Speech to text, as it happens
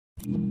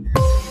So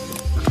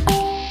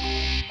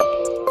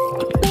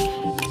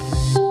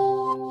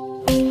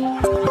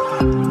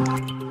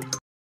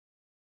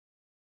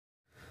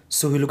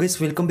hello guys,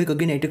 welcome back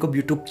again at iTechHub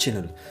YouTube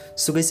channel.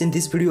 So guys, in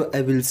this video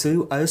I will show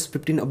you iOS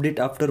 15 update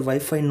after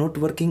Wi-Fi not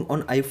working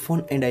on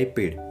iPhone and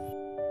iPad.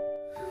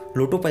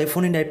 Lot of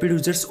iPhone and iPad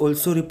users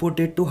also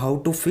reported to how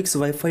to fix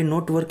Wi-Fi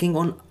not working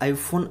on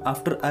iPhone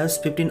after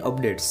iOS 15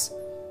 updates.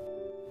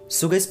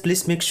 So guys,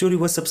 please make sure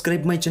you are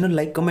subscribe my channel,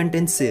 like, comment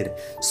and share.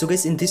 So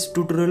guys, in this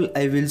tutorial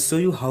I will show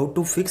you how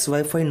to fix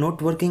Wi-Fi not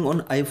working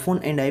on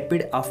iPhone and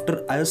iPad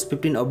after iOS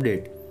 15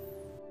 update.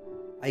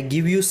 I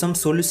give you some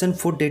solution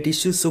for that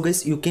issue, so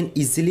guys you can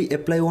easily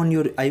apply on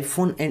your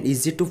iPhone and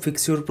easy to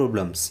fix your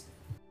problems.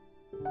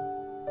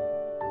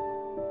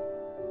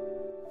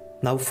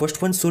 Now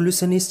first one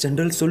solution is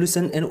general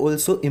solution and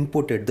also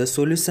imported. The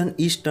solution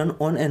is turn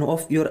on and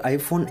off your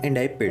iPhone and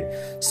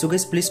iPad. So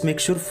guys, please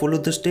make sure follow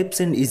the steps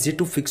and easy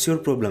to fix your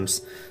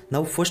problems.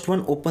 Now first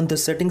one, open the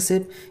settings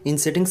app. In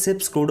settings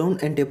app, scroll down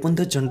and tap on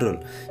the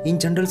general. In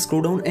general,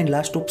 scroll down and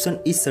last option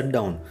is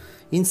shutdown.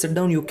 In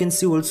shutdown you can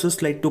see also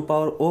slide to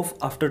power off.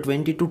 After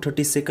 20 to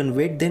 30 second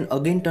wait, then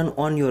again turn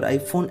on your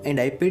iPhone and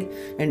iPad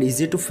and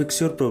easy to fix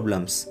your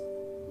problems.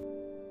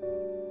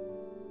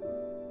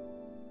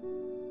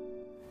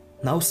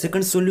 Now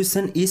second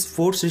solution is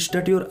force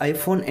restart your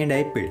iPhone and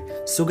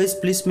iPad. So guys,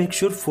 please make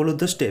sure follow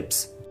the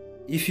steps.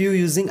 If you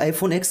using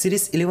iPhone X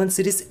series, 11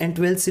 series and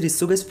 12 series,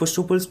 so guys first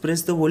of all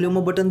press the volume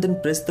up button, then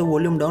press the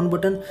volume down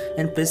button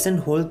and press and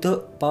hold the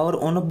power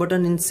on off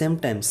button in same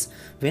times.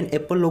 When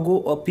Apple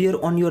logo appear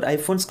on your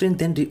iPhone screen,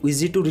 then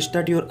easy to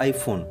restart your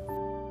iPhone.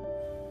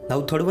 Now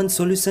third one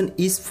solution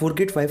is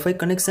forget Wi-Fi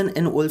connection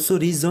and also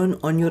rejoin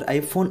on your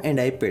iPhone and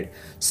iPad.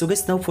 So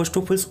guys, now first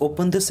of all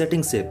open the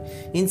settings app.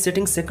 In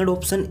settings, second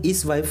option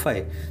is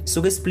Wi-Fi.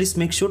 So guys, please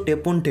make sure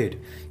tap on that.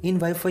 In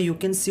Wi-Fi you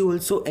can see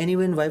also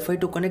anywhere Wi-Fi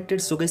to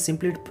connected. So guys,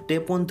 simply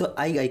tap on the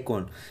eye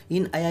icon.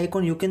 In eye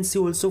icon you can see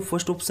also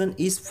first option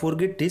is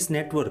forget this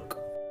network.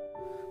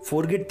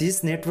 Forget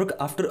this network,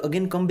 after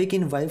again come back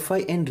in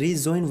Wi-Fi and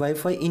rejoin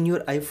Wi-Fi in your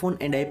iPhone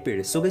and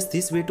iPad. So guys,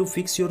 this way to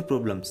fix your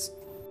problems.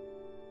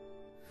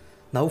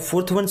 Now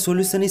fourth one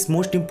solution is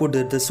most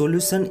important. The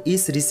solution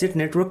is reset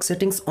network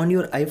settings on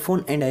your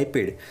iPhone and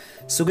iPad.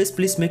 So guys,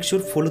 please make sure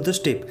follow the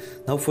step.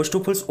 Now first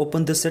of all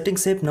open the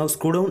settings app. Now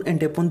scroll down and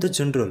tap on the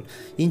general.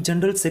 In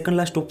general, second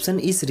last option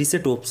is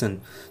reset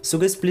option. So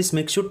guys, please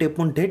make sure tap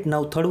on that.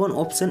 Now third one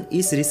option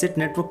is reset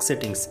network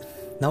settings.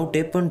 Now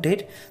tap on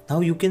that.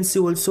 Now you can see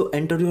also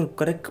enter your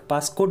correct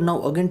passcode.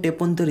 Now again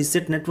tap on the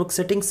reset network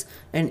settings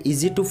and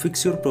easy to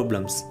fix your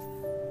problems.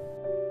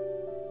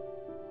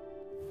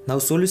 Now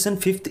solution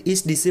fifth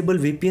is disable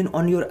VPN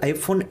on your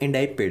iPhone and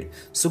iPad.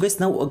 So guys,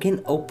 now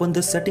again open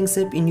the settings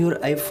app in your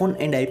iPhone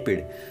and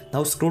iPad.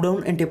 Now scroll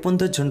down and tap on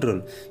the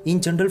general.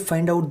 In general,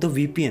 find out the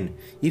VPN.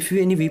 If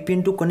you any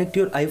VPN to connect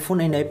your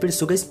iPhone and iPad,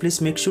 so guys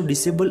please make sure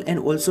disable and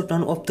also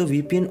turn off the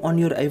VPN on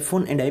your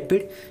iPhone and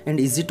iPad and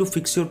easy to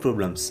fix your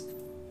problems.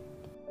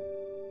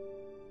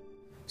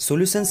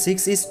 Solution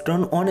 6 is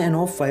turn on and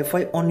off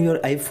Wi-Fi on your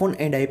iPhone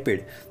and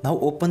iPad. Now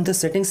open the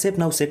settings app.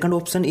 Now second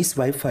option is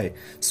Wi-Fi.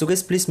 So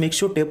guys, please make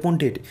sure tap on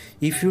it.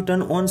 If you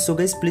turn on, so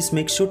guys please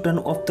make sure turn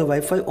off the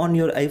Wi-Fi on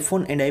your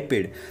iPhone and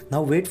iPad.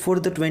 Now wait for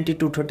the 20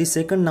 to 30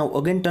 seconds. Now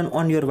again turn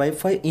on your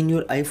Wi-Fi in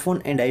your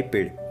iPhone and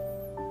iPad.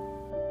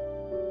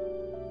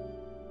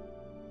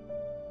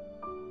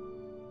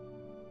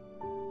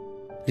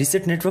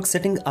 Reset network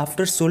setting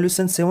after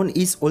solution 7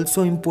 is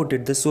also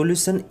imported. The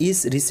solution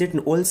is reset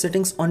all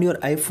settings on your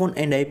iPhone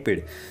and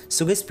iPad.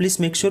 So guys, please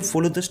make sure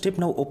follow the step.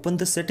 Now open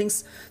the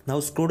settings.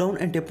 Now scroll down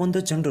and tap on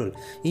the general.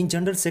 In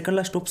general, second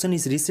last option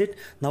is reset.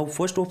 Now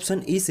first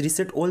option is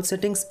reset all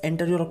settings.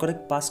 Enter your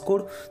correct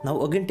passcode. Now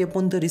again tap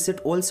on the reset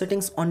all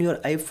settings on your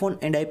iPhone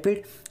and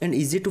iPad and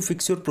easy to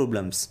fix your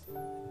problems.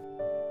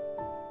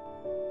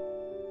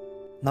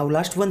 Now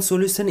last one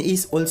solution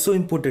is also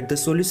imported. The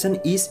solution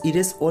is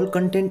erase all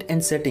content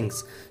and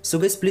settings. So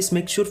guys, please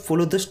make sure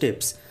follow the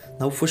steps.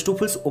 Now first of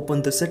all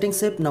open the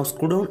settings app. Now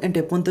scroll down and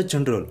tap on the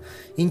general.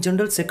 In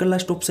general, second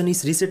last option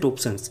is reset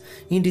options.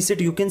 In reset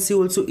you can see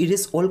also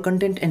erase all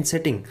content and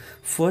setting.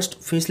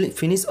 First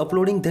finish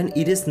uploading, then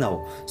erase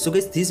now. So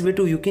guys, this way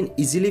too you can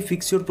easily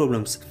fix your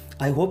problems.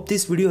 I hope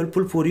this video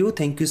helpful for you.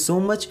 Thank you so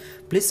much.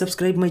 Please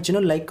subscribe my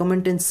channel, like,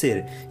 comment and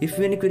share. If you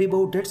have any query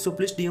about that, so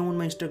please DM on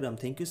my Instagram.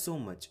 Thank you so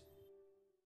much.